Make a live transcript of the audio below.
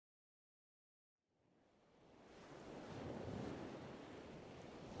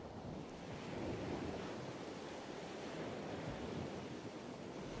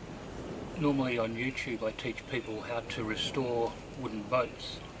Normally on YouTube I teach people how to restore wooden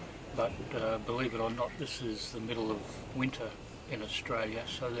boats, but believe it or not, this is the middle of winter in Australia,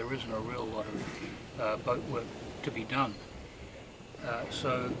 so there isn't a real lot of boat work to be done.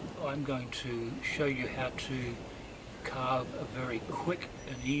 So I'm going to show you how to carve a very quick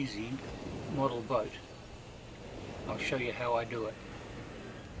and easy model boat. I'll show you how I do it.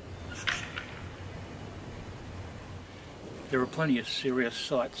 There are plenty of serious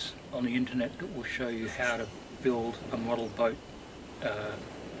sites on the internet that will show you how to build a model boat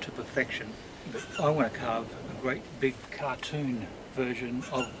to perfection. But I want to carve a great big cartoon version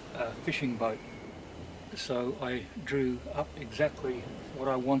of a fishing boat. So I drew up exactly what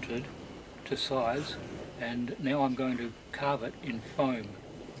I wanted to size, and now I'm going to carve it in foam.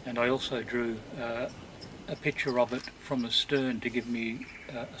 And I also drew a picture of it from the stern to give me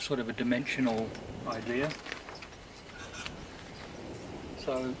sort of a dimensional idea.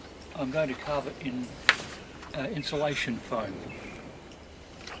 So I'm going to carve it in insulation foam.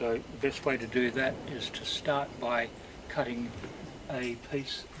 So the best way to do that is to start by cutting a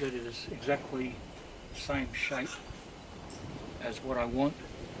piece that is exactly the same shape as what I want,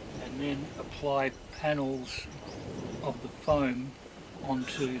 and then apply panels of the foam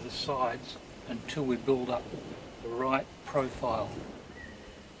onto the sides until we build up the right profile.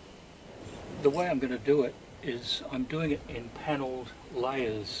 The way I'm going to do it is I'm doing it in panelled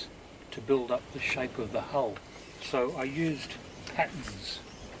layers to build up the shape of the hull. So I used patterns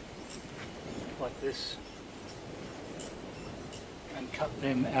like this and cut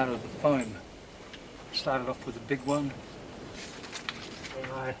them out of the foam. Started off with a big one,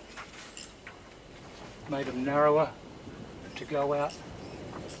 and I made them narrower to go out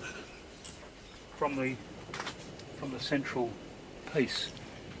from the central piece.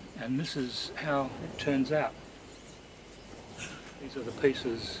 And this is how it turns out. These are the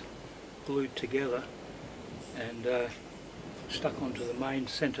pieces glued together and stuck onto the main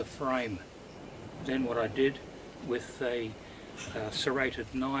centre frame. Then what I did with a serrated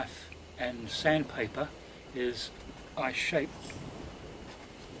knife and sandpaper is I shaped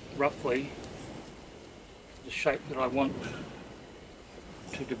roughly the shape that I want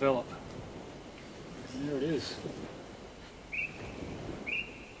to develop. And there it is.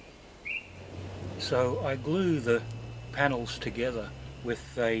 So I glue the panels together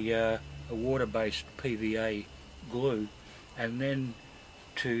with a water-based PVA glue, and then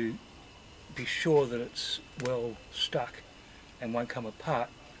to be sure that it's well stuck and won't come apart,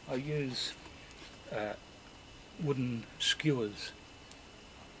 I use wooden skewers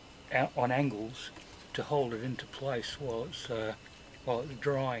out on angles to hold it into place while it's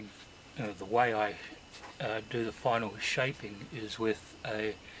drying. The way I do the final shaping is with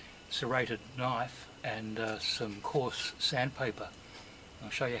a serrated knife and some coarse sandpaper. I'll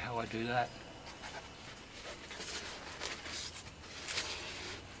show you how I do that.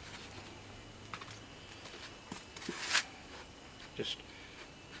 Just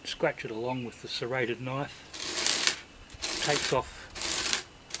scratch it along with the serrated knife. Takes off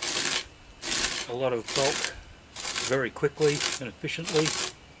a lot of bulk very quickly and efficiently.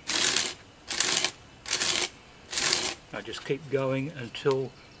 I just keep going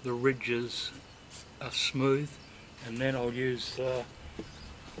until the ridges are smooth, and then I'll use a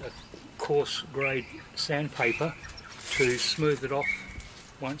coarse grade sandpaper to smooth it off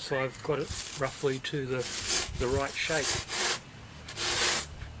once I've got it roughly to the right shape.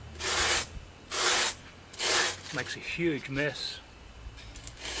 Makes a huge mess.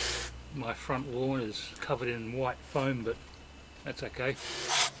 My front lawn is covered in white foam, but that's okay.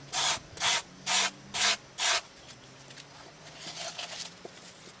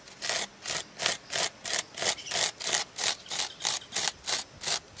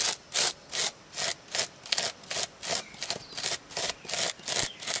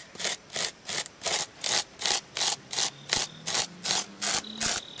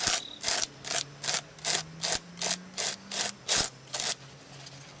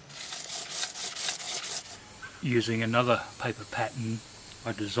 Using another paper pattern,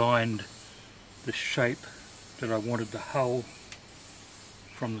 I designed the shape that I wanted the hull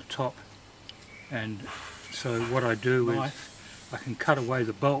from the top, and so what I do is I can cut away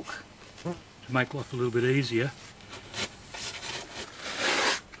the bulk to make life a little bit easier.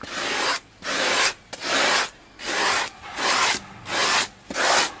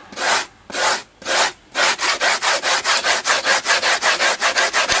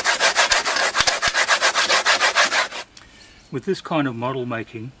 With this kind of model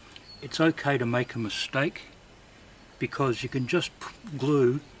making, it's okay to make a mistake, because you can just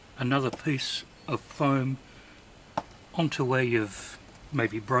glue another piece of foam onto where you've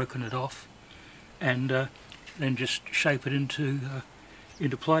maybe broken it off, and then just shape it into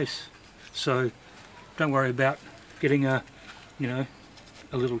place. So don't worry about getting a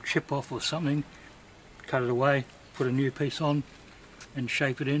little chip off or something. Cut it away, put a new piece on and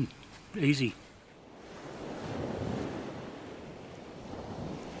shape it in. Easy.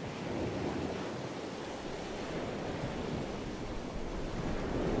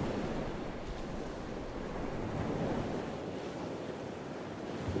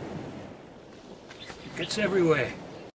 It gets everywhere.